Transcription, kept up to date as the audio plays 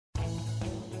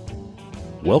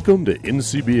Welcome to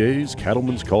NCBA's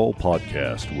Cattlemen's Call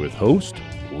podcast with host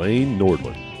Lane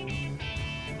Nordland.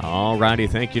 All righty,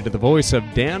 thank you to the voice of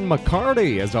Dan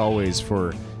McCarty, as always,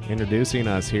 for introducing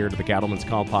us here to the Cattlemen's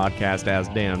Call podcast. As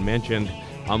Dan mentioned,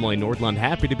 I'm Lane Nordland,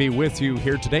 happy to be with you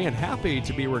here today and happy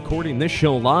to be recording this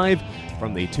show live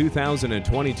from the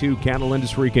 2022 Cattle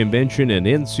Industry Convention and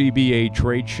NCBA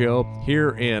Trade Show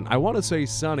here in, I want to say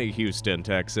sunny Houston,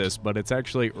 Texas, but it's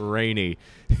actually rainy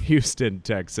Houston,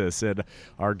 Texas. And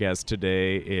our guest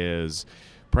today is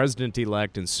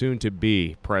President-elect and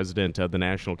soon-to-be President of the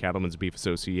National Cattlemen's Beef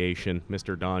Association,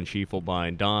 Mr. Don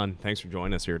Schiefelbein. Don, thanks for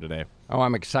joining us here today. Oh,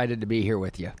 I'm excited to be here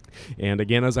with you. And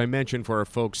again, as I mentioned, for our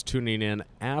folks tuning in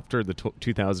after the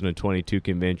 2022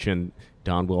 convention,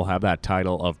 Don will have that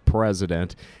title of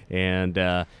President. And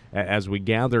as we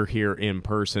gather here in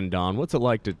person, Don, what's it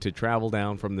like to travel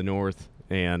down from the north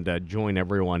and join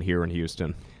everyone here in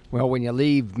Houston? Well, when you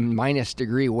leave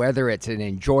minus-degree weather, it's an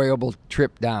enjoyable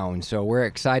trip down. So we're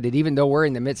excited, even though we're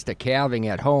in the midst of calving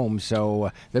at home.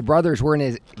 So the brothers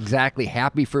weren't exactly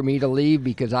happy for me to leave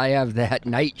because I have that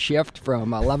night shift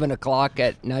from 11 o'clock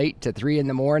at night to 3 in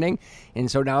the morning.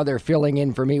 And so now they're filling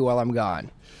in for me while I'm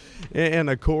gone. And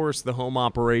of course, the home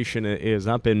operation is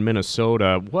up in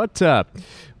Minnesota.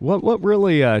 What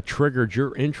really triggered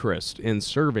your interest in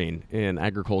serving in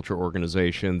agriculture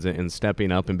organizations and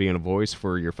stepping up and being a voice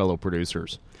for your fellow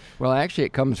producers? Well, actually,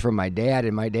 it comes from my dad,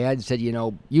 and my dad said, you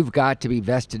know, you've got to be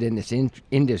vested in this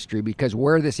industry because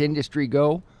where this industry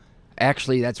go,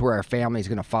 actually, that's where our family is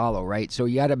going to follow, right? So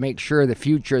you got to make sure the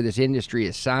future of this industry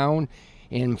is sound.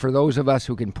 And for those of us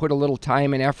who can put a little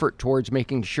time and effort towards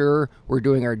making sure we're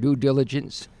doing our due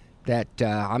diligence, that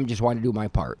I'm just want to do my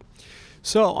part.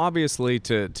 So obviously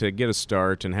to get a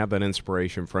start and have that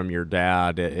inspiration from your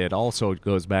dad, it also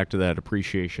goes back to that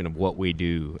appreciation of what we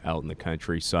do out in the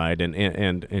countryside.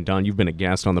 And Don, you've been a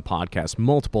guest on the podcast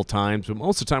multiple times, but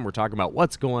most of the time we're talking about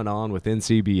what's going on with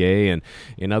NCBA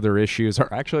and other issues.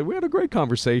 Actually, we had a great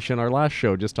conversation our last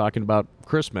show just talking about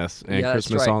Christmas and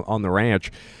Christmas right. on the ranch.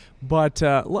 But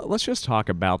let's just talk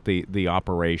about the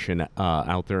operation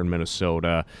out there in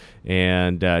Minnesota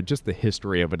and just the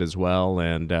history of it as well,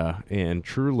 and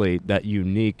truly that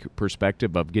unique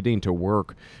perspective of getting to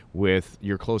work with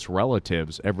your close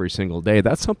relatives every single day.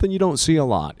 That's something you don't see a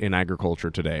lot in agriculture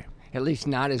today. At least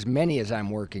not as many as I'm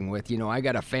working with. You know, I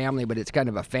got a family, but it's kind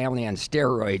of a family on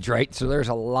steroids, right? So there's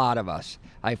a lot of us.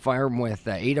 I farm with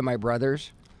 8 of my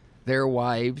brothers, their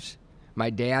wives, my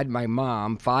dad, my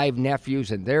mom, 5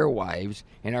 nephews and their wives,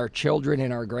 and our children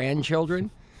and our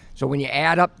grandchildren. So when you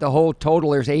add up the whole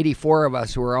total, there's 84 of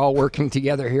us who are all working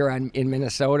together here in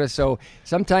Minnesota. So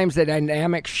sometimes the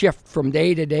dynamics shift from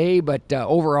day to day, but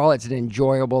overall it's an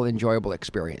enjoyable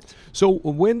experience. So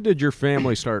when did your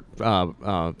family start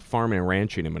farming and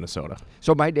ranching in Minnesota?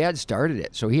 So my dad started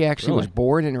it. So he actually was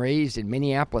born and raised in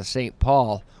Minneapolis, St.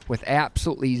 Paul with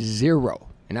absolutely zero.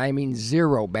 And I mean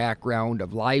zero background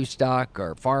of livestock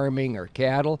or farming or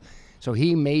cattle. So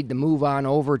he made the move on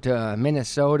over to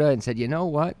Minnesota and said, you know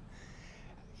what?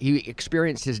 He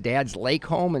experienced his dad's lake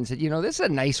home and said, you know, this is a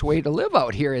nice way to live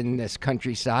out here in this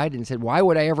countryside. And said, why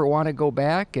would I ever want to go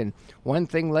back? And one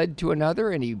thing led to another,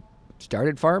 and he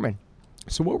started farming.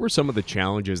 So what were some of the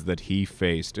challenges that he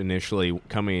faced initially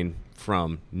coming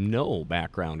from no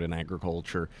background in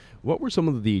agriculture? What were some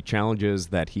of the challenges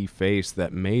that he faced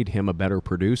that made him a better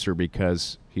producer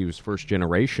because he was first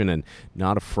generation and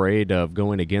not afraid of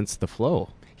going against the flow?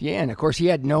 Yeah, and of course he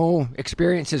had no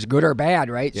experiences, good or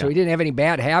bad, right? Yeah. So he didn't have any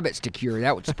bad habits to cure.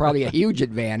 That was probably a huge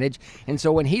advantage. And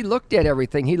so when he looked at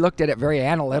everything, he looked at it very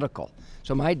analytical.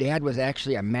 So my dad was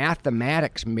actually a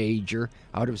mathematics major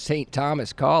out of St.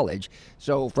 Thomas College.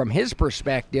 So from his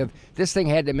perspective, this thing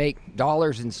had to make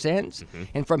dollars and cents. Mm-hmm.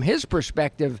 And from his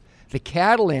perspective, the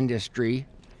cattle industry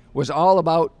was all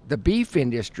about the beef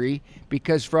industry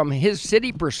because from his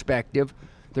city perspective,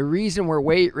 the reason we're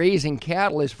raising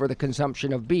cattle is for the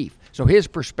consumption of beef. So his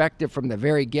perspective from the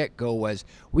very get-go was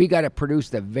we got to produce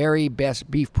the very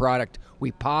best beef product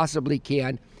we possibly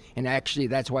can. And actually,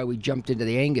 that's why we jumped into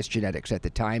the Angus genetics at the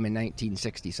time in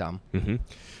 1960-some. Mm-hmm.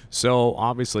 So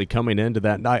obviously coming into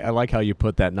that, I like how you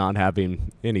put that, not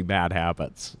having any bad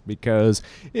habits, because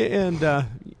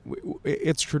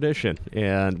it's tradition,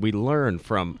 and we learn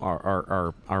from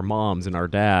our moms and our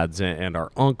dads and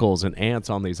our uncles and aunts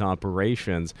on these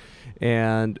operations,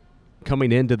 and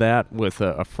coming into that with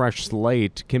a fresh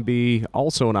slate can be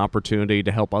also an opportunity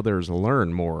to help others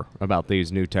learn more about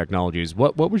these new technologies.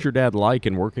 What was your dad like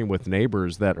in working with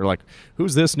neighbors that are like,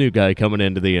 who's this new guy coming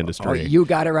into the industry? Oh, you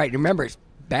got it right. Remember,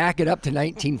 back it up to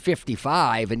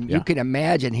 1955, and you can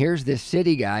imagine here's this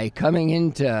city guy coming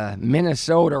into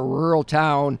Minnesota, rural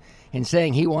town, and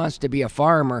saying he wants to be a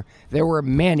farmer. There were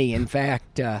many. In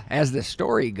fact, as the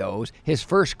story goes, his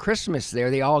first Christmas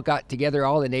there, they all got together,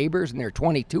 all the neighbors, and there are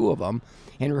 22 of them.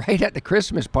 And right at the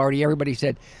Christmas party, everybody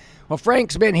said, well,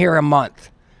 Frank's been here a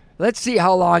month. Let's see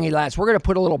how long he lasts. We're going to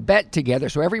put a little bet together.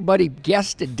 So everybody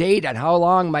guessed a date on how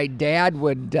long my dad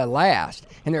would last.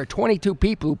 And there are 22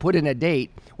 people who put in a date,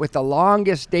 with the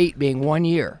longest date being 1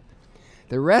 year.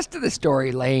 The rest of the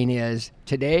story, Lane, is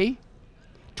today,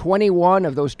 21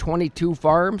 of those 22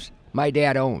 farms my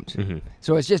dad owns. Mm-hmm.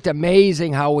 So it's just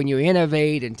amazing how when you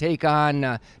innovate and take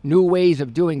on new ways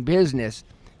of doing business,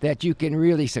 that you can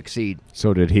really succeed.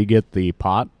 So did he get the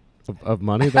pot of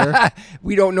money there?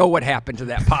 We don't know what happened to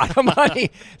that pot of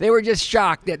money. They were just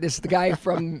shocked that the guy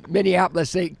from Minneapolis,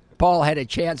 St. Paul, had a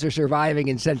chance of surviving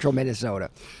in central Minnesota.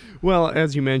 Well,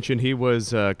 as you mentioned, he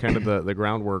was kind of the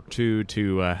groundwork, too,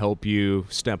 to help you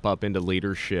step up into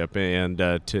leadership and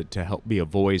to help be a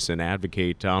voice and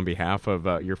advocate on behalf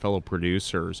of your fellow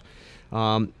producers.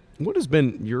 What has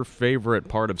been your favorite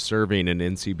part of serving in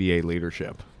NCBA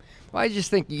leadership? Well, I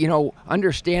just think,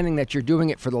 understanding that you're doing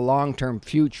it for the long-term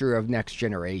future of next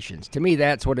generations. To me,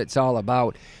 that's what it's all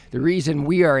about. The reason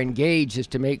we are engaged is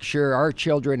to make sure our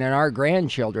children and our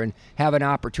grandchildren have an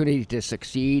opportunity to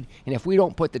succeed. And if we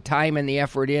don't put the time and the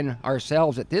effort in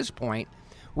ourselves at this point,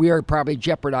 we are probably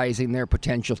jeopardizing their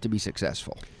potential to be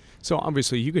successful. So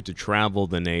obviously you get to travel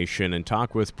the nation and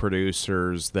talk with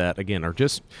producers that, again, are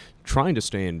just trying to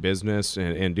stay in business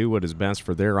and do what is best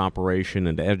for their operation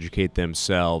and to educate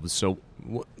themselves. So,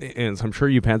 and I'm sure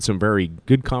you've had some very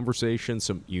good conversations,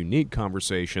 some unique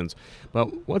conversations,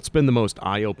 but what's been the most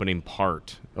eye-opening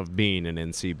part of being an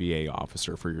NCBA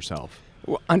officer for yourself?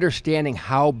 Well, understanding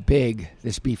how big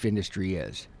this beef industry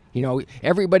is.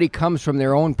 Everybody comes from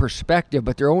their own perspective,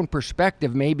 but their own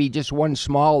perspective may be just one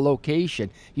small location.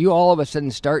 You all of a sudden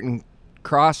start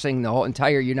crossing the whole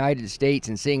entire United States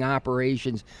and seeing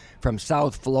operations from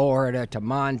South Florida to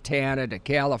Montana to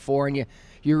California.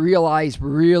 You realize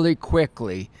really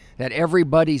quickly that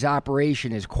everybody's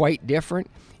operation is quite different,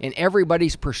 and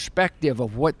everybody's perspective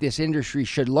of what this industry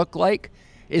should look like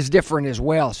is different as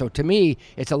well. So to me,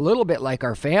 it's a little bit like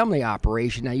our family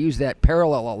operation. I use that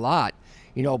parallel a lot.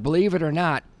 Believe it or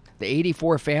not, the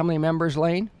 84 family members,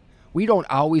 Lane, we don't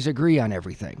always agree on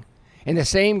everything. And the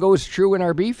same goes true in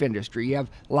our beef industry. You have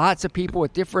lots of people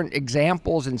with different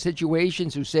examples and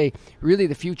situations who say, really,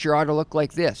 the future ought to look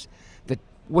like this.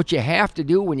 What you have to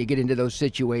do when you get into those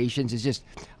situations is just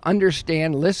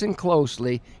understand, listen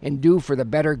closely, and do for the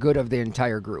better good of the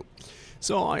entire group.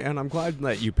 So, and I'm glad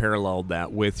that you paralleled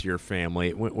that with your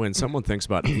family. When someone thinks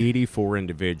about 84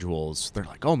 individuals, they're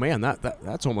like, "Oh man,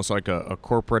 that's almost like a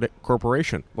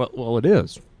corporation." Well, it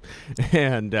is,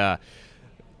 and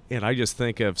I just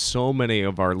think of so many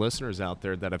of our listeners out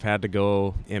there that have had to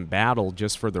go in battle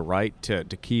just for the right to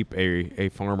keep a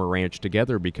farm or ranch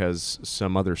together because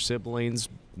some other siblings,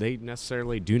 they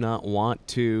necessarily do not want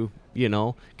to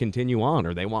continue on,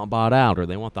 or they want bought out, or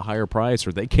they want the higher price,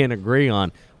 or they can't agree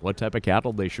on what type of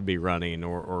cattle they should be running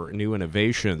or new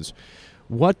innovations.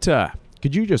 What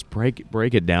could you just break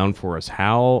it down for us,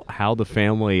 how the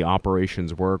family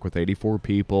operations work with 84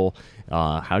 people?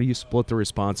 How do you split the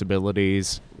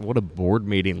responsibilities? What a board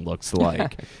meeting looks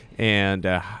like, and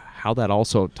how that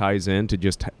also ties into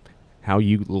just how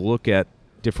you look at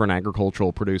different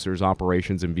agricultural producers'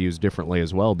 operations and views differently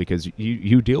as well, because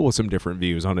you deal with some different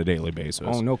views on a daily basis.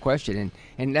 Oh, no question.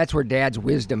 And that's where Dad's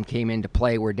wisdom came into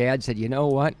play, where Dad said, you know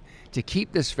what? To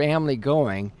keep this family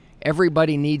going,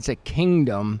 everybody needs a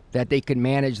kingdom that they can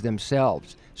manage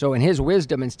themselves. So in his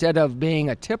wisdom, instead of being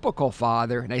a typical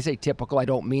father, and I say typical, I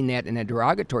don't mean that in a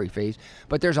derogatory phase,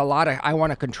 but there's a lot of I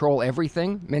want to control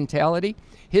everything mentality.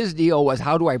 His deal was,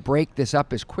 how do I break this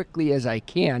up as quickly as I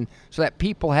can so that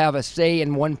people have a say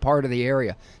in one part of the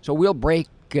area? So we'll break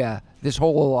this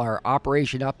whole our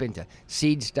operation up into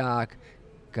seed stock,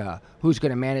 who's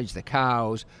going to manage the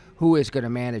cows, who is going to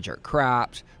manage our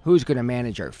crops, who's going to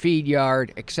manage our feed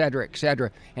yard, et cetera, et cetera.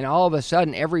 And all of a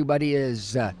sudden, everybody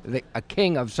is a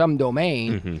king of some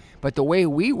domain. Mm-hmm. But the way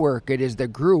we work it is the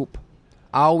group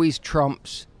always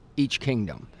trumps each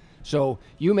kingdom. So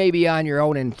you may be on your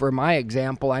own, and for my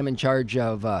example, I'm in charge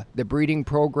of the breeding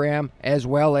program as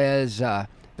well as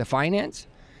the finance.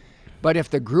 But if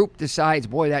the group decides,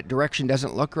 boy, that direction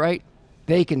doesn't look right,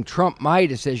 they can trump my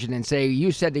decision and say,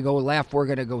 you said to go left, we're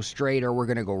going to go straight, or we're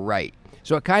going to go right.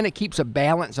 So it kind of keeps a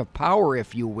balance of power,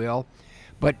 if you will.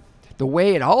 But the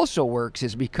way it also works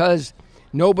is because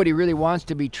nobody really wants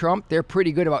to be trumped, they're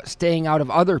pretty good about staying out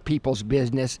of other people's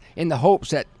business in the hopes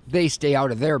that they stay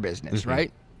out of their business, mm-hmm.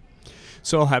 right?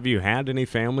 So have you had any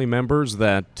family members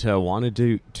that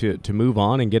wanted to move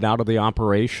on and get out of the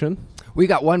operation? We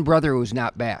got one brother who's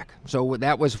not back. So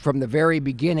that was from the very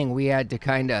beginning. We had to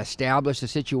kind of establish a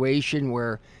situation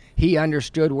where he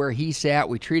understood where he sat.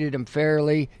 We treated him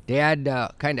fairly. Dad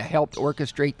kind of helped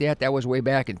orchestrate that. That was way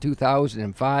back in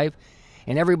 2005.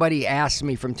 And everybody asks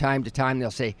me from time to time, they'll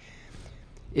say,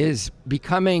 is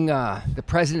becoming the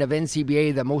president of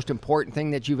NCBA the most important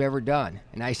thing that you've ever done?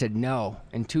 And I said, no.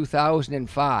 In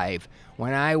 2005,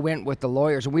 when I went with the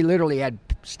lawyers, and we literally had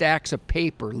stacks of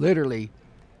paper, literally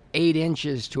 8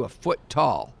 inches to a foot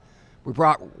tall. We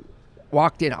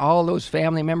walked in all those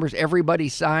family members. Everybody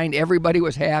signed. Everybody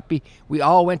was happy. We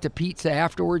all went to pizza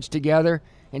afterwards together.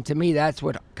 And to me, that's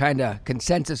what kind of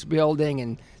consensus building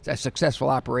and a successful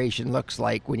operation looks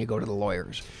like when you go to the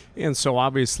lawyers. And so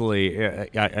obviously,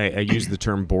 I use the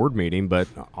term board meeting, but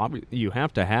you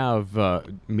have to have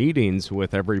meetings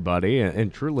with everybody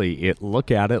and truly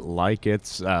look at it like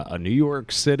it's a New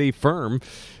York City firm.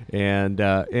 And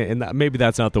maybe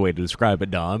that's not the way to describe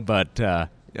it, Don, but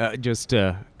just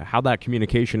how that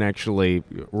communication actually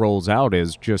rolls out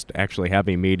is just actually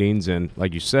having meetings and,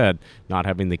 like you said, not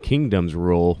having the kingdoms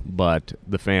rule, but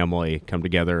the family come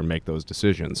together and make those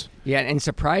decisions. Yeah, and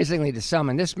surprisingly to some,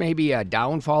 and this may be a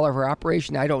downfall of our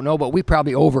operation, I don't know, but we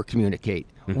probably over-communicate.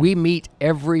 We meet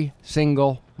every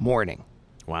single morning.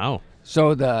 Wow.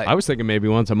 So I was thinking maybe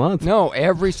once a month. No,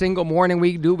 every single morning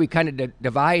we kind of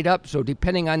divide up. So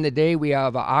depending on the day, we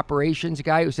have an operations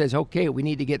guy who says, okay, we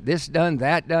need to get this done,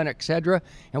 that done, etc.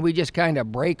 And we just kind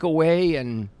of break away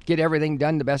and get everything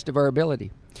done the best of our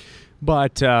ability.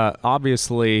 But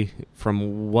obviously,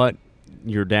 from what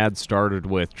your dad started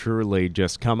with, truly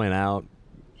just coming out,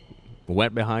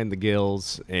 wet behind the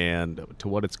gills, and to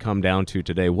what it's come down to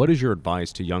today, what is your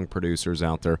advice to young producers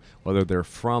out there, whether they're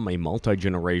from a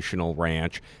multi-generational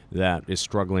ranch that is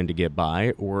struggling to get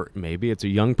by, or maybe it's a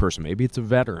young person, maybe it's a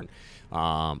veteran,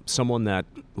 someone that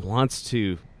wants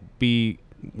to be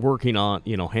working on,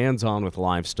 hands-on with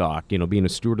livestock, being a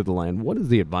steward of the land? What is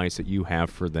the advice that you have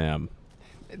for them?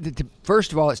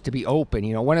 First of all, it's to be open.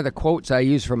 One of the quotes I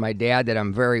use from my dad that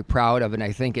I'm very proud of, and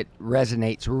I think it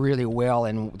resonates really well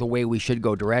in the way we should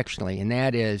go directionally, and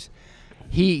that is,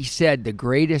 he said the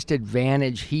greatest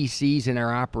advantage he sees in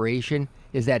our operation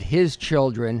is that his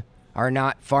children are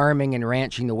not farming and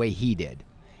ranching the way he did.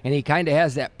 And he kind of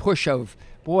has that push of,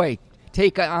 boy,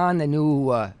 take on the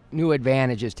new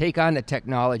advantages, take on the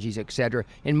technologies, etc.,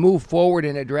 and move forward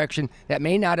in a direction that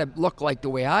may not have looked like the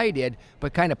way I did,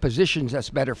 but kind of positions us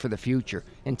better for the future.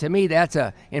 And to me, that's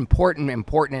a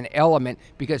important element,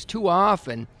 because too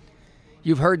often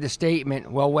you've heard the statement,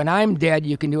 well, when I'm dead,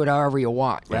 you can do it however you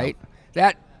want, right?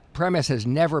 That premise has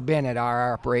never been at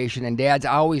our operation, and Dad's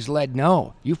always led,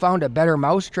 no, you found a better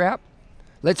mousetrap,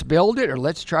 let's build it, or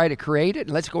let's try to create it,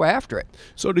 and let's go after it.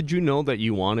 So did you know that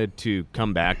you wanted to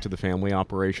come back to the family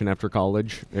operation after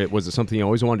college? Was it something you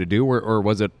always wanted to do, or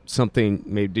was it something,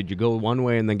 maybe did you go one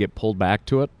way and then get pulled back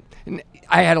to it? And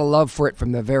I had a love for it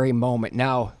from the very moment.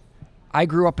 Now, I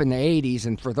grew up in the 80s,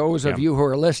 and for those of you who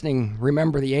are listening,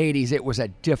 remember the 80s, it was a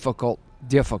difficult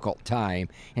time.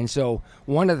 And so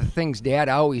one of the things Dad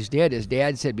always did is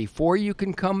Dad said, before you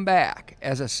can come back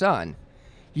as a son,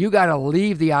 you got to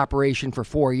leave the operation for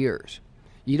 4 years.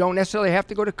 You don't necessarily have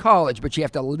to go to college, but you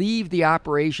have to leave the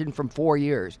operation from 4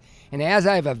 years. And as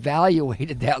I've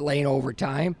evaluated that, Lane, over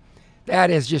time,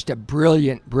 that is just a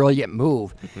brilliant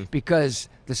move. Because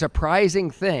the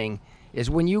surprising thing is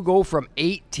when you go from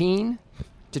 18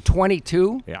 to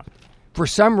 22, for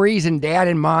some reason, Dad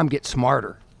and Mom get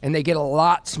smarter. And they get a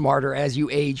lot smarter as you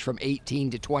age from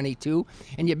 18 to 22.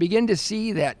 And you begin to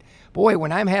see that, boy,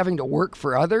 when I'm having to work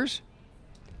for others,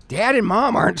 Dad and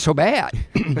Mom aren't so bad.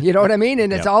 You know what I mean?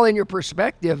 And it's all in your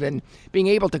perspective, and being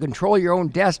able to control your own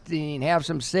destiny and have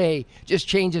some say just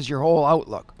changes your whole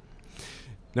outlook.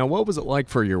 Now, what was it like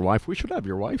for your wife? We should have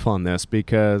your wife on this,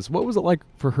 because what was it like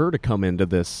for her to come into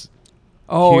this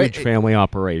huge family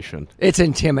operation? It's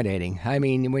intimidating. I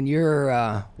mean, when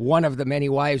you're one of the many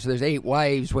wives, there's 8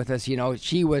 wives with us,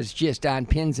 she was just on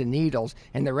pins and needles.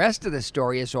 And the rest of the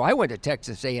story is, so I went to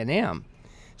Texas A&M.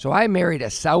 So I married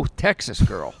a South Texas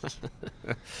girl.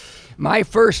 My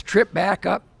first trip back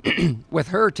up with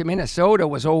her to Minnesota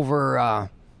was over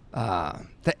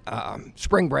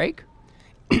spring break.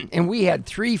 And we had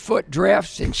 3-foot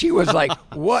drifts, and she was like,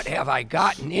 what have I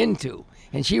gotten into?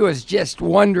 And she was just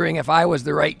wondering if I was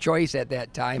the right choice at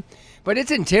that time. But it's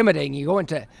intimidating. You go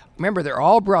into, remember, they're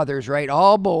all brothers, right?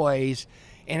 All boys,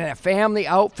 and in a family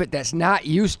outfit that's not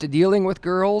used to dealing with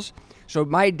girls. So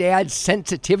my dad's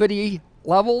sensitivity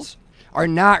levels are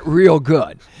not real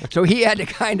good. So he had to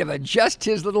kind of adjust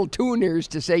his little tuners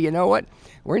to say, you know what,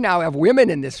 we now have women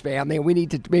in this family, and we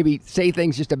need to maybe say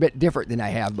things just a bit different than I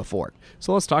have before.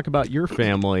 So let's talk about your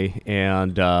family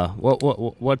and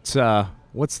what's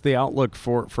the outlook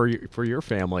for your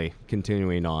family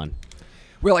continuing on?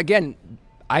 Well, again,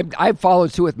 I've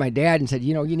followed suit with my dad and said,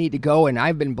 you need to go. And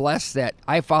I've been blessed that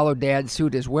I followed Dad's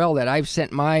suit as well, that I've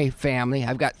sent my family,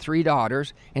 I've got 3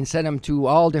 daughters, and sent them to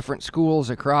all different schools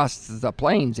across the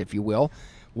plains, if you will.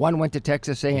 One went to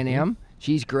Texas A&M. Mm-hmm.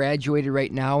 She's graduated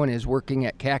right now and is working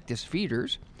at Cactus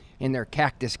Feeders in their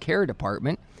cactus care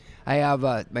department. I have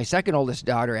my second oldest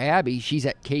daughter, Abby. She's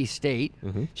at K-State.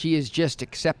 Mm-hmm. She has just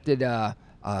accepted a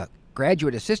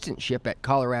graduate assistantship at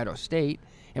Colorado State.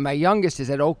 And my youngest is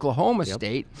at Oklahoma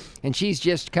State, and she's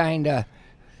just kind of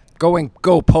going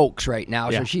go Pokes right now,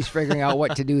 so she's figuring out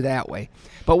what to do that way.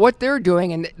 But what they're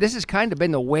doing, and this has kind of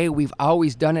been the way we've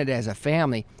always done it as a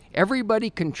family, everybody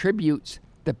contributes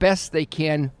the best they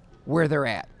can where they're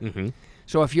at. Mm-hmm.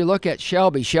 So if you look at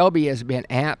Shelby has been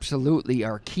absolutely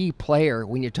our key player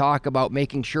when you talk about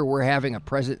making sure we're having a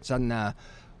presence on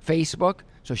Facebook.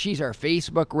 So she's our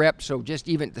Facebook rep, so just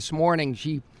even this morning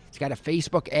she's got a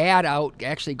Facebook ad out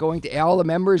actually going to all the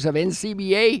members of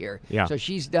NCBA here. Yeah. So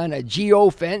she's done a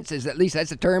geofence, at least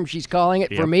that's the term she's calling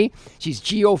it for me. She's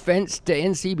geofenced to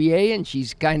NCBA, and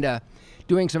she's kind of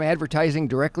doing some advertising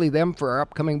directly them for our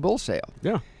upcoming bull sale.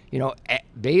 Yeah.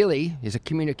 Bailey is a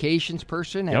communications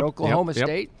person at Oklahoma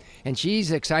State, and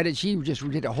she's excited. She just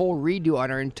did a whole redo on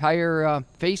her entire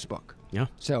Facebook. Yeah.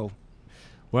 So.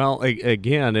 Well,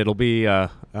 again, it'll be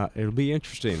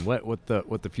interesting what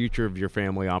the future of your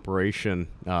family operation,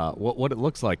 what it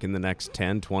looks like in the next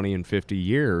 10, 20, and 50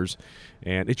 years,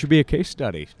 and it should be a case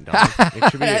study.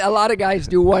 It should be a lot of guys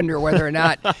do wonder whether or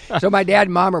not. So my dad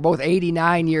and mom are both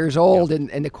 89 years old,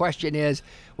 and the question is,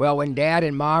 well, when dad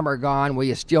and mom are gone, will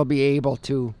you still be able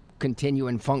to continue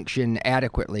and function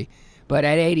adequately? But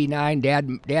at 89,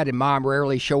 dad and mom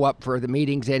rarely show up for the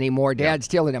meetings anymore. Dad's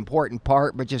still an important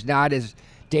part, but just not as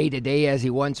day-to-day as he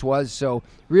once was. So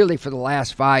really for the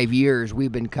last 5 years,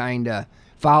 we've been kind of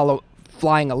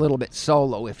flying a little bit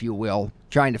solo, if you will,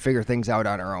 trying to figure things out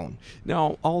on our own.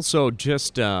 Now, also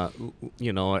just, as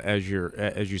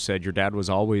you said, your dad was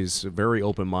always very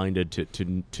open-minded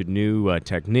to new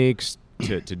techniques,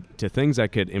 to things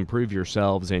that could improve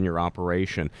yourselves and your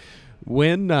operation.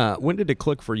 When did it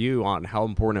click for you on how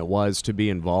important it was to be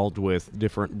involved with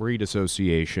different breed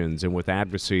associations and with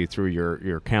advocacy through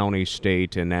your county,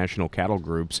 state, and national cattle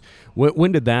groups?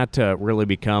 When did that really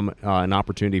become an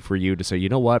opportunity for you to say, you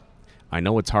know what, I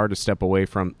know it's hard to step away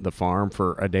from the farm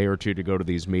for a day or two to go to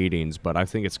these meetings, but I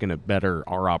think it's going to better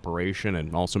our operation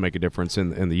and also make a difference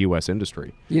in the U.S.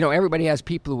 industry? Everybody has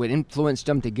people who influenced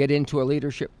them to get into a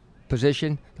leadership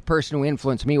position. The person who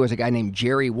influenced me was a guy named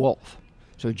Jerry Wolf.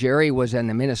 So Jerry was in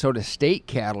the Minnesota State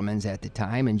Cattlemen's at the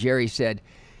time, and Jerry said,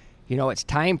 it's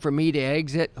time for me to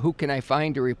exit. Who can I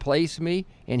find to replace me?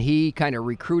 And he kind of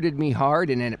recruited me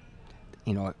hard, and then,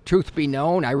 truth be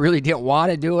known, I really didn't want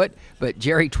to do it, but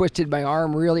Jerry twisted my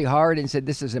arm really hard and said,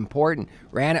 this is important.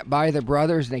 Ran it by the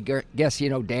brothers, and I guess,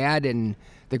 Dad and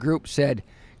the group said,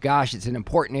 gosh, it's an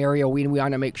important area we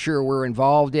want to make sure we're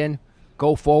involved in.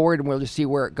 Go forward, and we'll just see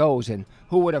where it goes. And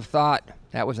who would have thought,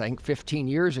 that was, I think, 15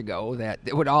 years ago, that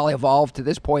it would all evolve to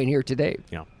this point here today.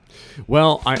 Yeah.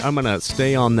 Well, I'm going to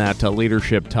stay on that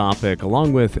leadership topic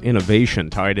along with innovation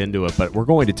tied into it, but we're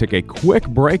going to take a quick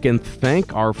break and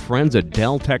thank our friends at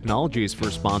Dell Technologies for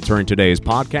sponsoring today's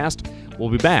podcast. We'll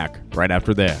be back right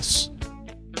after this.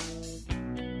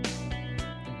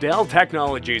 Dell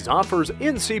Technologies offers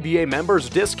NCBA members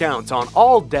discounts on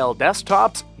all Dell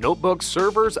desktops, notebooks,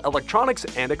 servers, electronics,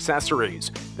 and accessories.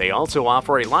 They also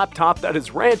offer a laptop that is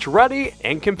ranch ready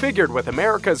and configured with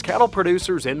America's cattle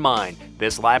producers in mind.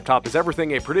 This laptop is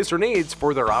everything a producer needs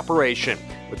for their operation.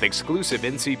 With exclusive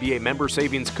NCBA member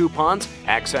savings coupons,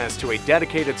 access to a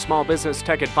dedicated small business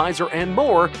tech advisor, and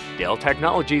more, Dell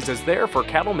Technologies is there for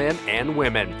cattlemen and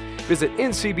women. Visit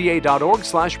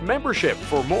ncba.org/membership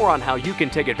for more on how you can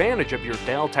take advantage of your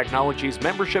Dell Technologies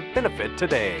membership benefit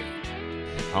today.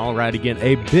 All right, again,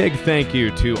 a big thank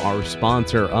you to our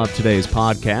sponsor of today's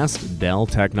podcast, Dell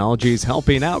Technologies,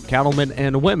 helping out cattlemen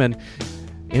and women,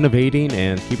 innovating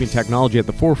and keeping technology at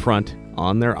the forefront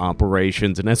on their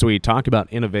operations. And as we talk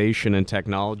about innovation and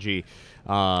technology,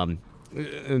 Don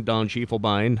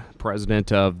Schiefelbein,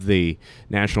 president of the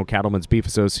National Cattlemen's Beef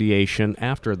Association,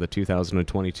 after the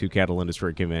 2022 Cattle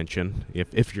Industry Convention,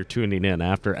 if you're tuning in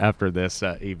after this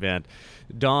event.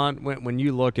 Don, when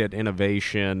you look at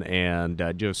innovation and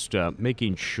just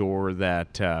making sure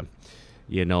that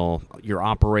your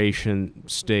operation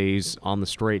stays on the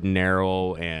straight and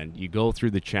narrow, and you go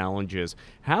through the challenges.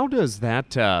 How does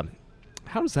that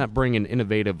bring an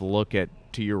innovative look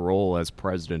to your role as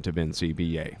president of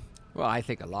NCBA? Well, I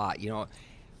think a lot.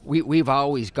 We've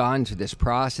always gone through this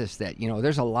process that,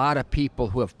 there's a lot of people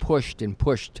who have pushed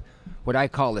what I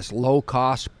call this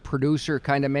low-cost producer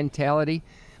kind of mentality.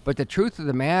 But the truth of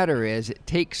the matter is it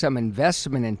takes some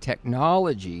investment in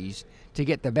technologies to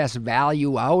get the best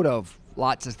value out of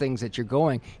lots of things that you're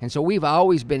going. And so we've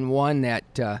always been one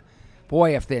that,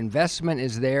 if the investment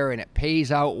is there and it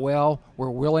pays out well, we're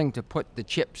willing to put the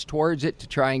chips towards it to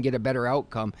try and get a better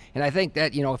outcome. And I think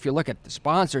that, if you look at the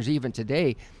sponsors even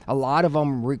today, a lot of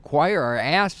them require or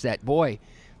ask that,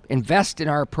 invest in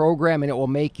our program and it will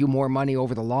make you more money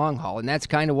over the long haul. And that's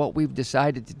kind of what we've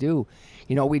decided to do.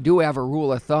 We do have a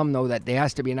rule of thumb, though, that there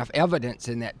has to be enough evidence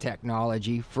in that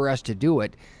technology for us to do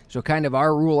it. So kind of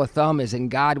our rule of thumb is in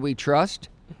God we trust,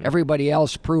 everybody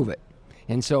else prove it.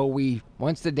 And so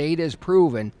once the data is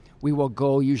proven, we will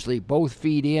go usually both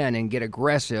feet in and get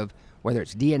aggressive, whether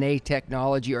it's DNA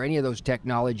technology or any of those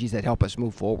technologies that help us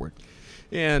move forward.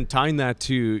 And tying that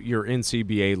to your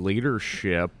NCBA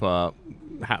leadership,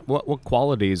 what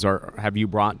qualities have you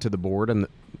brought to the board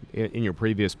in your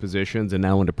previous positions and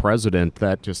now into president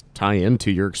that just tie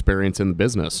into your experience in the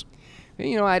business?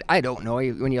 I don't know.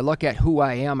 When you look at who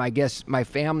I am, I guess my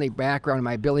family background,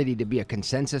 my ability to be a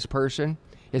consensus person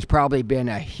has probably been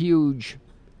a huge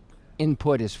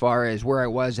input as far as where I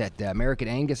was at the American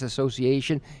Angus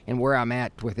Association and where I'm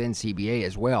at with NCBA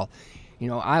as well.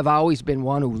 I've always been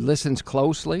one who listens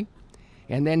closely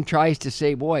and then tries to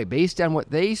say, based on what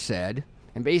they said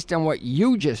and based on what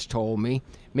you just told me,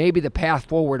 maybe the path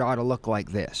forward ought to look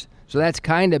like this. So that's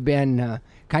kind of been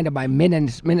my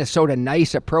Minnesota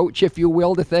nice approach, if you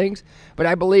will, to things. But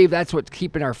I believe that's what's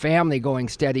keeping our family going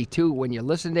steady, too. When you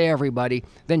listen to everybody,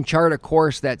 then chart a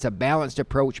course that's a balanced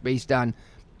approach based on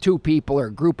two people or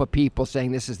a group of people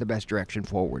saying this is the best direction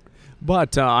forward.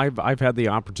 But I've had the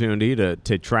opportunity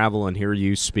to travel and hear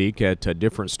you speak at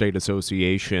different state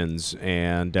associations,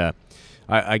 and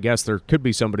I guess there could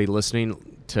be somebody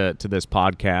listening to this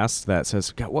podcast that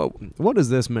says, God, what does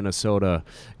this Minnesota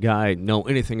guy know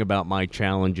anything about my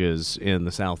challenges in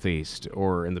the Southeast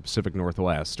or in the Pacific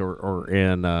Northwest or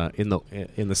in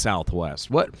the Southwest?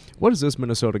 What does this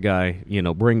Minnesota guy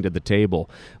bring to the table?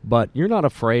 But you're not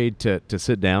afraid to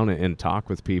sit down and talk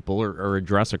with people or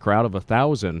address a crowd of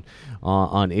 1,000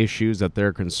 on issues that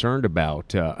they're concerned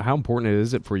about. How important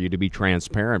is it for you to be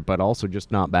transparent, but also just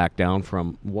not back down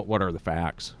from what are the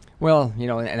facts? Well,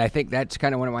 and I think that's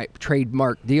kind of one of my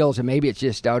trademark deals, and maybe it's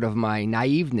just out of my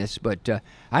naiveness, but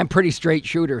I'm pretty straight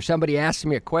shooter. If somebody asks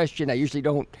me a question, I usually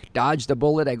don't dodge the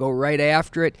bullet. I go right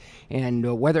after it,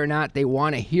 and whether or not they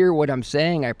want to hear what I'm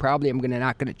saying, I probably am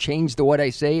not going to change what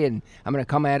I say, and I'm going to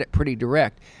come at it pretty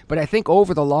direct. But I think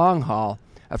over the long haul,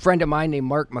 a friend of mine named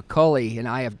Mark McCulley and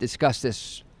I have discussed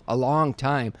this a long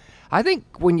time. I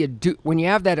think when you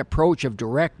have that approach of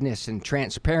directness and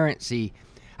transparency,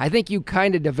 I think you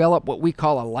kind of develop what we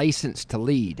call a license to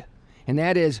lead. And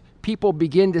that is, people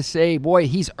begin to say,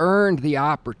 he's earned the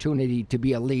opportunity to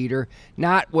be a leader,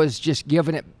 not was just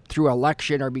given it through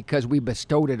election or because we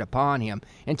bestowed it upon him.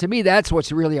 And to me, that's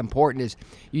what's really important is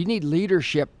you need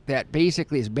leadership that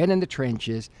basically has been in the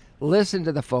trenches, listened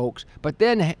to the folks, but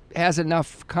then has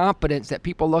enough competence that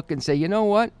people look and say, you know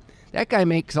what? That guy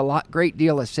makes a great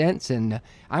deal of sense, and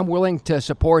I'm willing to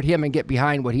support him and get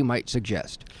behind what he might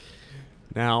suggest.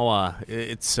 Now,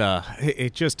 it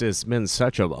just has been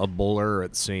such a blur,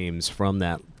 it seems, from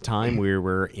that time we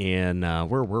were in,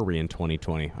 where were we in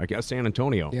 2020? I guess San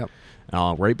Antonio. Yep.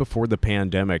 Right before the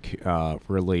pandemic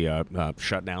really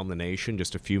shut down the nation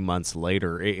just a few months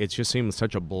later. It just seems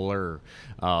such a blur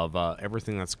of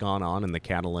everything that's gone on in the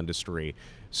cattle industry.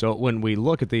 So when we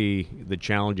look at the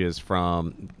challenges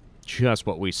from just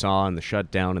what we saw in the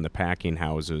shutdown in the packing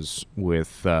houses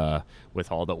with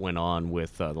all that went on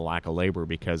with the lack of labor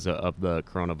because of the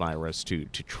coronavirus,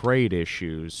 to trade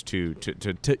issues, to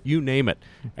you name it.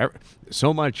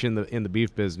 So much in the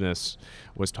beef business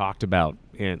was talked about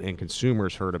and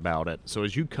consumers heard about it. So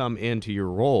as you come into your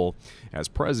role as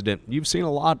president, you've seen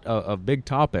a lot of big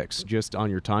topics just on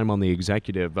your time on the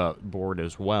executive board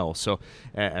as well. So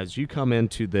as you come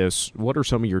into this, what are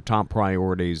some of your top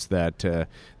priorities that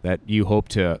you hope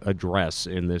to address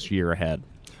in this year ahead?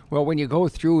 Well, when you go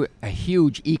through a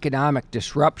huge economic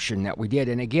disruption that we did,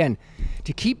 and again,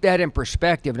 to keep that in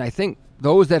perspective, and I think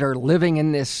those that are living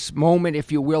in this moment,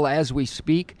 if you will, as we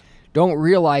speak, don't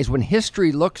realize when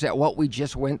history looks at what we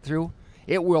just went through,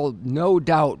 it will no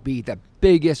doubt be the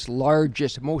biggest,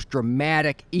 largest, most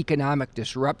dramatic economic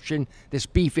disruption this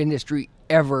beef industry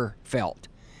ever felt.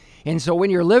 And so when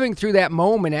you're living through that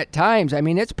moment at times, I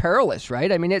mean, it's perilous,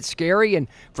 right? I mean, it's scary. And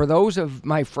for those of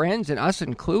my friends, and us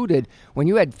included, when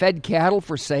you had fed cattle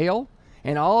for sale,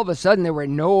 and all of a sudden there were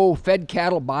no fed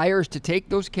cattle buyers to take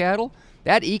those cattle,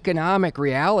 that economic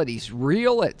reality is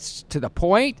real. It's to the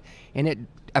point, and it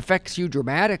affects you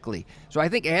dramatically. So I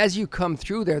think as you come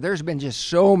through there, there's been just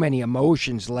so many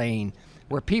emotions, Lane,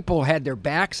 where people had their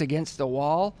backs against the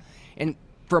wall. And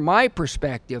from my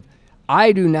perspective,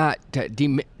 I do not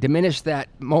diminish that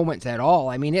moment at all.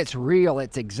 I mean, it's real,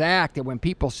 it's exact. And when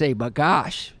people say, but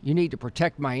gosh, you need to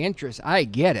protect my interests, I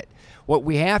get it. What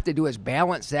we have to do is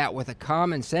balance that with a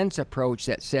common sense approach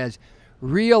that says,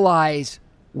 realize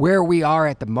where we are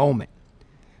at the moment.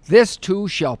 This too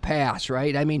shall pass,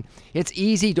 right? I mean, it's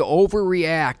easy to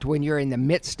overreact when you're in the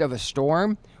midst of a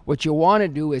storm. What you want to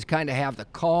do is kind of have the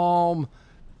calm,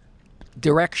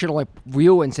 directional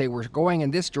view and say we're going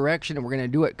in this direction and we're going to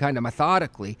do it kind of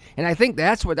methodically. And I think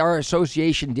that's what our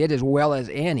association did as well as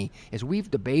any, is we've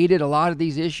debated a lot of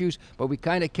these issues, but we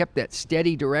kind of kept that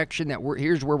steady direction that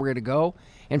here's where we're going to go.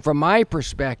 And from my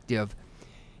perspective,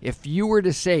 if you were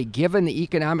to say, given the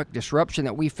economic disruption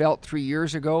that we felt 3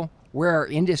 years ago, where our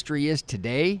industry is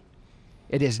today,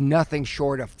 it is nothing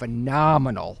short of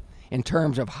phenomenal in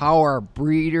terms of how our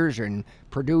breeders and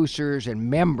producers and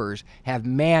members have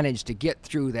managed to get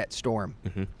through that storm.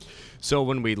 Mm-hmm. So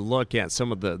when we look at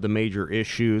some of the major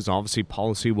issues, obviously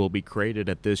policy will be created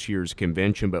at this year's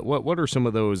convention, but what are some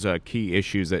of those key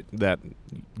issues that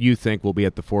you think will be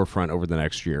at the forefront over the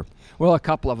next year? Well, a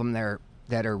couple of them there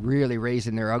that are really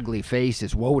raising their ugly face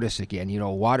is WOTUS again,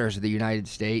 Waters of the United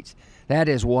States. That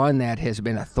is one that has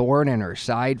been a thorn in our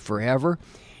side forever.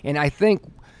 And I think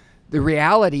the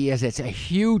reality is it's a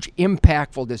huge,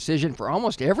 impactful decision for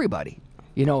almost everybody.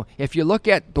 If you look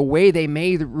at the way they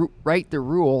may write the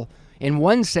rule, in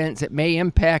one sense, it may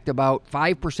impact about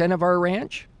 5% of our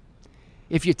ranch.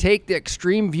 If you take the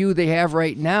extreme view they have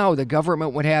right now, the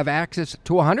government would have access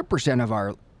to 100% of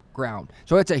our ground.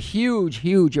 So it's a huge,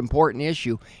 huge important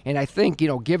issue. And I think,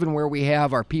 given where we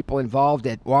have our people involved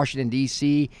at Washington,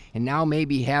 D.C., and now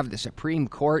maybe have the Supreme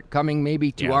Court coming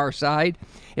maybe to our side,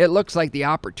 it looks like the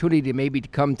opportunity to maybe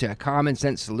come to a common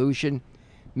sense solution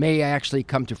may actually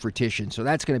come to fruition. So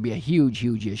that's going to be a huge,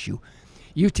 huge issue.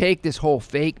 You take this whole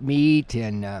fake meat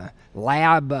and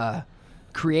lab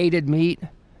created meat,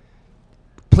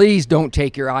 please don't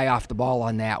take your eye off the ball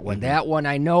on that one. Mm-hmm. That one,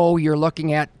 I know you're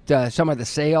looking at some of the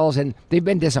sales, and they've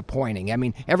been disappointing. I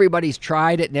mean, everybody's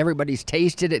tried it, and everybody's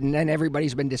tasted it, and then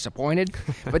everybody's been disappointed.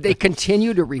 But they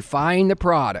continue to refine the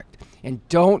product. And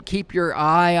don't keep your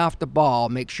eye off the ball.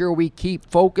 Make sure we keep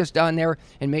focused on there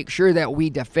and make sure that we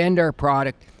defend our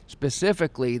product,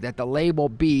 specifically that the label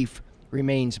beef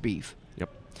remains beef.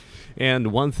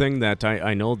 And one thing that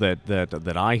I know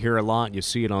that I hear a lot, you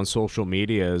see it on social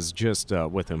media, is just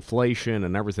with inflation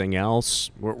and everything else,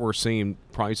 we're seeing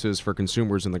prices for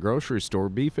consumers in the grocery store.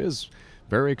 Beef is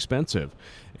very expensive,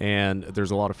 and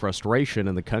there's a lot of frustration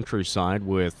in the countryside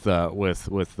with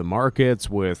the markets,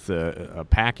 with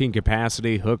packing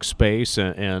capacity, hook space,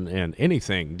 and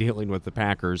anything dealing with the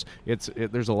packers.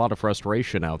 There's a lot of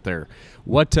frustration out there.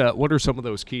 What are some of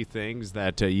those key things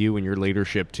that you and your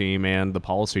leadership team and the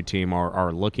policy team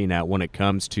are looking at when it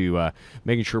comes to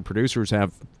making sure producers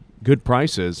have good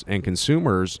prices and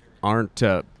consumers aren't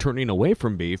turning away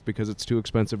from beef because it's too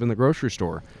expensive in the grocery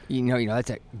store? That's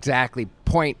exactly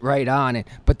point right on it.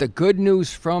 But the good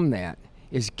news from that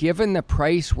is, given the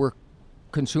price where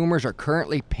consumers are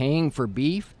currently paying for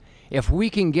beef, if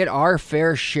we can get our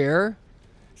fair share,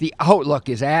 the outlook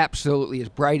is absolutely as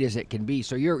bright as it can be.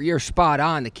 So you're spot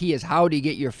on. The key is, how do you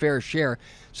get your fair share?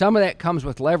 Some of that comes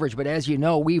with leverage, but as you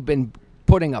know, we've been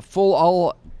putting a full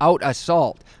all-out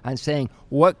assault on saying,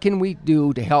 what can we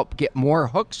do to help get more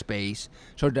hook space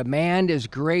so demand is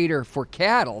greater for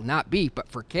cattle, not beef, but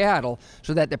for cattle,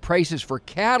 so that the prices for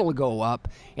cattle go up.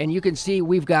 And you can see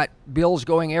we've got bills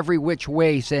going every which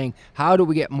way saying, how do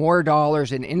we get more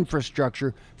dollars in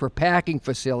infrastructure for packing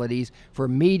facilities, for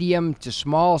medium to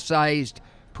small-sized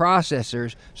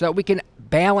processors, so that we can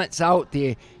balance out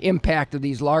the impact of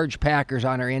these large packers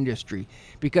on our industry.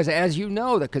 Because as you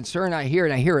know, the concern I hear,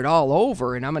 and I hear it all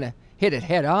over, and I'm going to hit it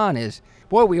head on, is,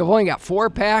 boy, we've only got 4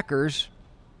 packers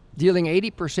dealing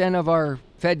 80% of our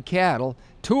fed cattle.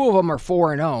 2 of them are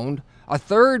foreign owned. A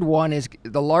third one is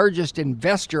the largest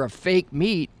investor of fake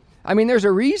meat. I mean, there's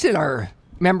a reason our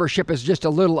membership is just a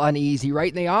little uneasy,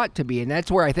 right? And they ought to be. And that's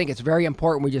where I think it's very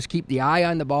important we just keep the eye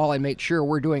on the ball and make sure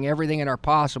we're doing everything in our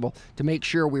possible to make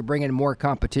sure we're bringing more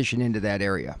competition into that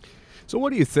area. So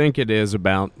what do you think it is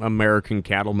about American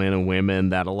cattlemen and women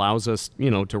that allows us,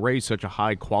 to raise such a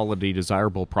high-quality,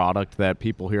 desirable product that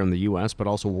people here in the U.S., but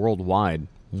also worldwide,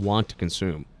 want to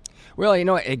consume? Well,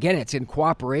 again, it's in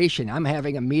cooperation. I'm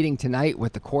having a meeting tonight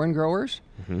with the corn growers.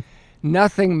 Mm-hmm.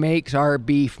 Nothing makes our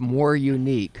beef more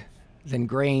unique than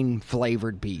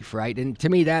grain-flavored beef, right? And to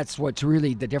me, that's what's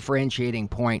really the differentiating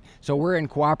point. So we're in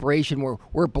cooperation.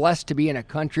 We're blessed to be in a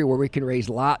country where we can raise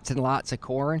lots and lots of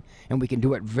corn, and we can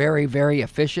do it very, very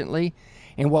efficiently.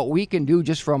 And what we can do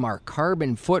just from our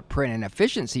carbon footprint and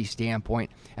efficiency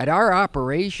standpoint, at our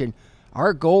operation,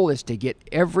 our goal is to get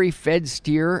every fed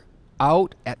steer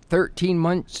out at 13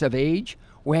 months of age,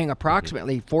 weighing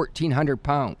approximately 1,400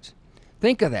 pounds.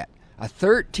 Think of that. A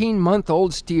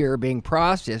 13-month-old steer being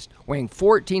processed, weighing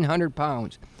 1,400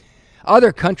 pounds.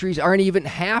 Other countries aren't even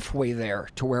halfway there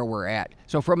to where we're at.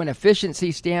 So from an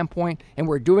efficiency standpoint, and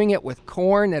we're doing it with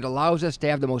corn that allows us to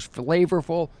have the most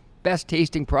flavorful,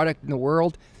 best-tasting product in the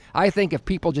world, I think if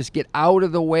people just get out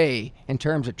of the way in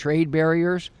terms of trade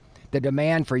barriers, the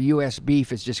demand for U.S.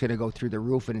 beef is just going to go through the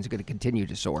roof, and it's going to continue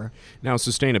to soar. Now,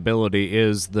 sustainability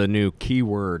is the new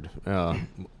keyword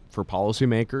for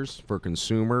policymakers, for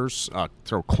consumers,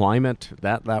 throw climate,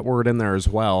 that word in there as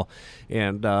well.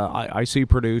 And I see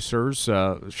producers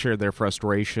share their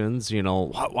frustrations.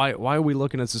 Why are we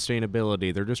looking at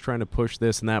sustainability? They're just trying to push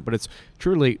this and that, but it's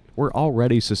truly, we're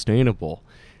already sustainable.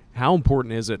 How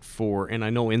important is it and I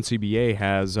know NCBA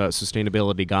has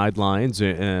sustainability guidelines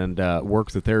and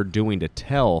work that they're doing to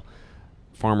tell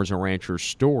farmers and ranchers'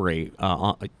 story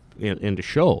and to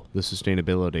show the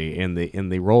sustainability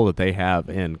and the role that they have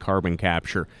in carbon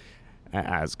capture.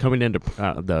 As coming into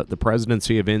the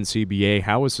presidency of NCBA,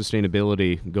 how is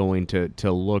sustainability going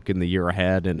to look in the year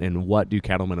ahead, and what do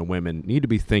cattlemen and women need to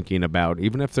be thinking about,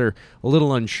 even if they're a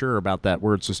little unsure about that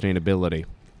word sustainability?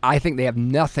 I think they have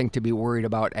nothing to be worried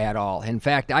about at all. In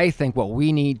fact, I think what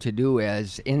we need to do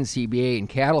as NCBA and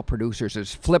cattle producers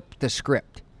is flip the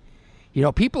script.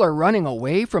 People are running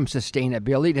away from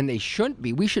sustainability, and they shouldn't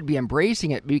be. We should be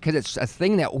embracing it because it's a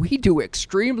thing that we do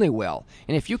extremely well.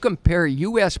 And if you compare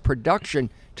U.S. production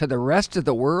to the rest of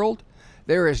the world,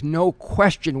 there is no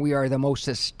question we are the most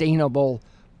sustainable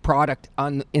product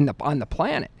on the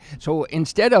planet. So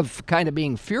instead of kind of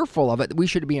being fearful of it, we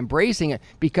should be embracing it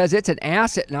because it's an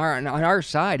asset on our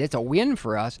side. It's a win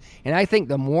for us. And I think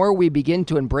the more we begin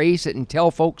to embrace it and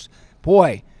tell folks,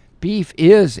 boy, beef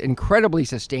is incredibly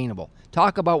sustainable.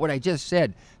 Talk about what I just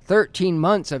said, 13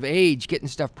 months of age getting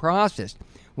stuff processed.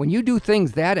 When you do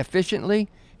things that efficiently,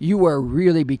 you are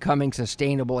really becoming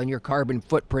sustainable and your carbon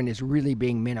footprint is really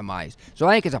being minimized. So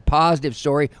I think it's a positive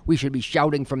story. We should be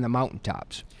shouting from the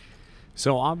mountaintops.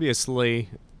 So obviously,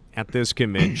 at this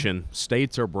convention,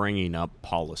 states are bringing up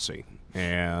policy,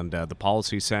 and the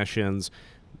policy sessions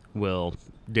will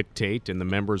dictate and the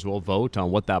members will vote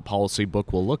on what that policy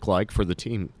book will look like for the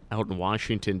team out in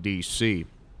Washington, D.C.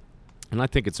 And I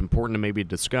think it's important to maybe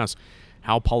discuss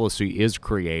how policy is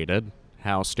created,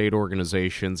 how state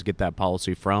organizations get that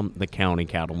policy from the county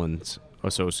cattlemen's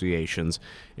associations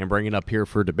and bring it up here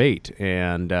for debate,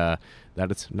 and that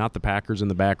it's not the Packers in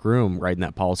the back room writing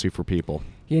that policy for people.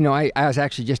 I was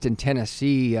actually just in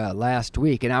Tennessee last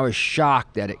week, and I was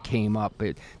shocked that it came up.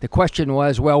 The question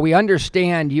was, well, we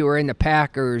understand you are in the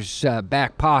Packers'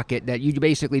 back pocket, that you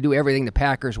basically do everything the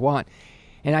Packers want.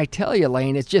 And I tell you,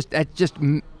 Lane, that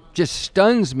just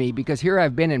stuns me, because here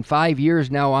I've been in 5 years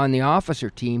now on the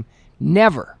officer team.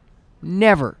 Never,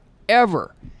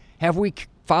 ever have we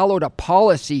followed a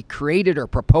policy created or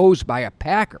proposed by a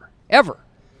Packer, ever.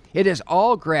 It is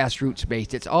all grassroots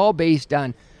based. It's all based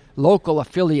on local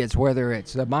affiliates, whether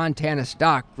it's the Montana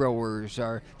Stock Growers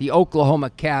or the Oklahoma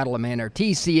Cattlemen or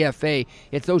TCFA.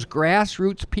 It's those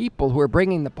grassroots people who are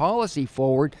bringing the policy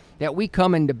forward that we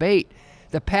come and debate.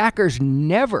 The Packers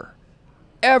never,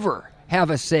 ever have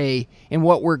a say in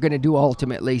what we're going to do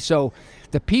ultimately. So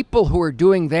the people who are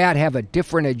doing that have a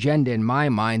different agenda in my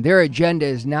mind. Their agenda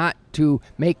is not to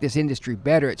make this industry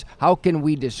better. It's how can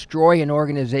we destroy an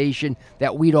organization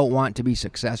that we don't want to be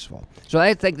successful. So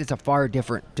I think that's a far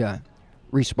different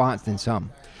response than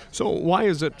some. So why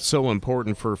is it so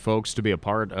important for folks to be a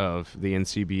part of the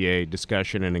NCBA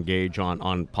discussion and engage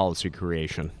on policy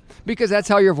creation? Because that's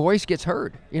how your voice gets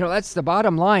heard. That's the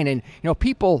bottom line. And,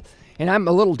 people, and I'm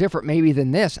a little different maybe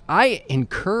than this, I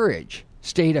encourage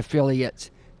state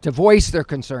affiliates to voice their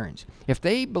concerns. If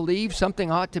they believe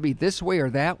something ought to be this way or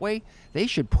that way, they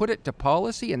should put it to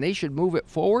policy and they should move it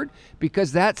forward,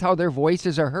 because that's how their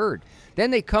voices are heard.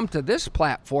 Then they come to this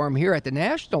platform here at the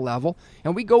national level,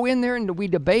 and we go in there and we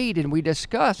debate and we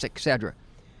discuss, etc.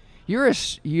 you're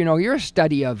a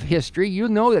study of history. You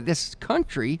know that this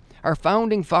country, our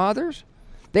founding fathers,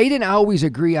 they didn't always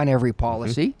agree on every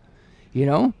policy.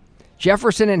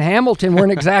 Jefferson and Hamilton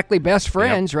weren't exactly best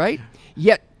friends, right?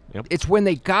 Yet it's when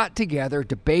they got together,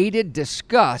 debated,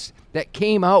 discussed, that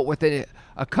came out with a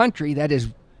country that is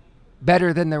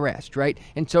better than the rest, right?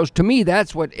 And so to me,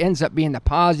 that's what ends up being the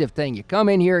positive thing. You come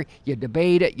in here, you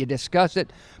debate it, you discuss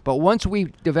it, but once we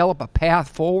develop a path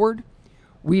forward,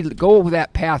 we go over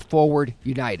that path forward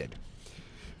united.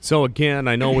 So again,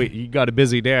 I know you got a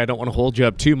busy day. I don't want to hold you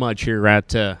up too much here at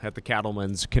the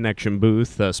Cattlemen's Connection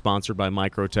booth, sponsored by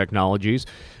Micro Technologies.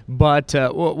 But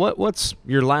what's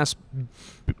your last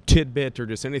tidbit, or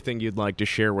just anything you'd like to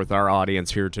share with our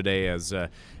audience here today, as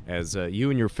you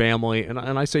and your family, and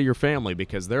I say your family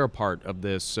because they're a part of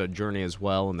this journey as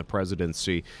well in the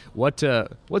presidency. What's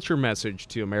your message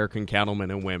to American cattlemen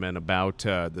and women about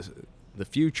the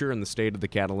future and the state of the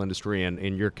cattle industry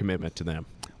and your commitment to them?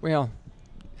 Well,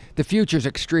 the future's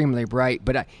extremely bright,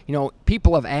 but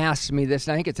people have asked me this,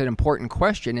 and I think it's an important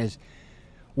question: is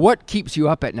what keeps you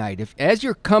up at night? As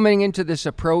you're coming into this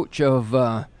approach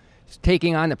of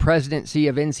taking on the presidency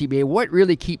of NCBA, what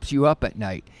really keeps you up at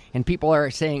night? And people are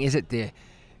saying, is it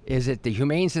the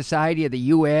Humane Society of the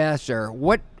U.S. or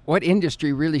what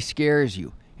industry really scares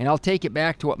you? And I'll take it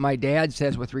back to what my dad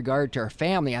says with regard to our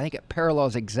family. I think it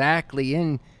parallels exactly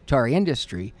into our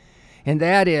industry, and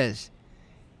that is,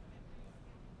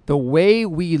 the way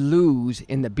we lose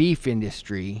in the beef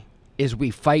industry is we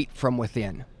fight from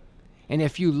within. And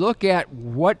if you look at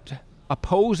what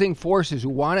opposing forces who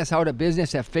want us out of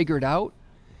business have figured out,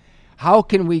 how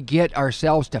can we get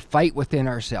ourselves to fight within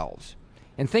ourselves?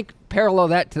 And parallel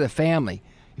that to the family.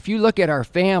 If you look at our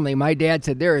family, my dad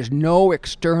said there is no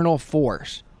external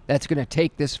force that's going to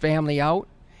take this family out.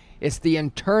 It's the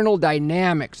internal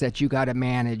dynamics that you got to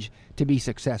manage to be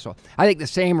successful. I think the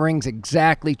same rings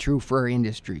exactly true for our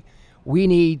industry. We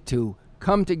need to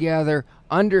come together,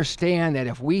 understand that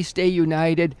if we stay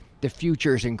united, the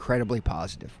future is incredibly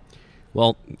positive.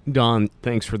 Well, Don,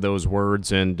 thanks for those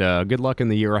words, and good luck in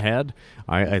the year ahead.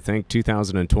 I think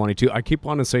 2022, I keep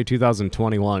wanting to say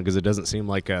 2021 because it doesn't seem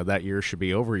like that year should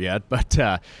be over yet, but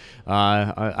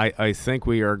I think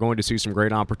we are going to see some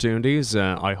great opportunities.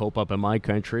 I hope up in my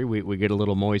country we get a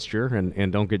little moisture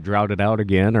and don't get droughted out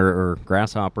again, or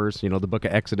grasshoppers. The book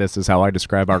of Exodus is how I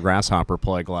describe our grasshopper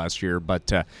plague last year,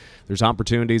 but there's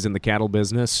opportunities in the cattle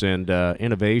business, and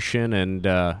innovation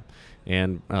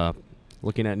and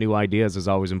looking at new ideas is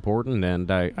always important, and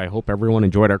I hope everyone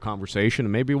enjoyed our conversation,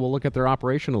 and maybe we'll look at their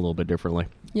operation a little bit differently.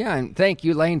 Yeah, and thank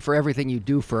you, Lane, for everything you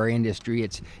do for our industry.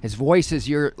 It's voices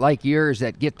like yours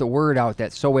that get the word out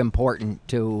that's so important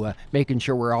to making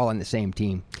sure we're all on the same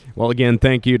team. Well, again,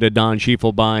 thank you to Don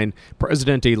Schiefelbein,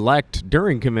 President-elect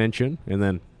during convention, and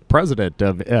then President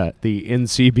of the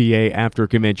NCBA after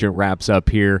convention wraps up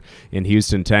here in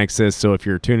Houston, Texas. So if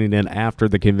you're tuning in after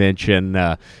the convention,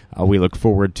 we look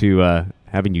forward to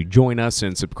having you join us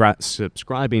and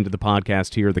subscribing to the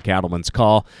podcast here, The Cattleman's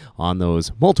Call, on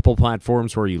those multiple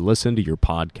platforms where you listen to your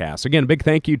podcasts. Again, a big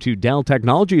thank you to Dell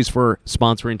Technologies for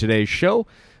sponsoring today's show.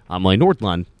 I'm Lane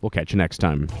Nordlund. We'll catch you next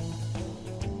time.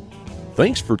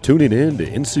 Thanks for tuning in to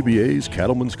NCBA's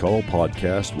Cattleman's Call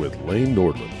podcast with Lane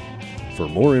Nordlund. For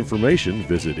more information,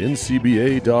 visit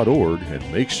ncba.org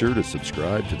and make sure to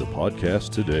subscribe to the podcast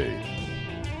today.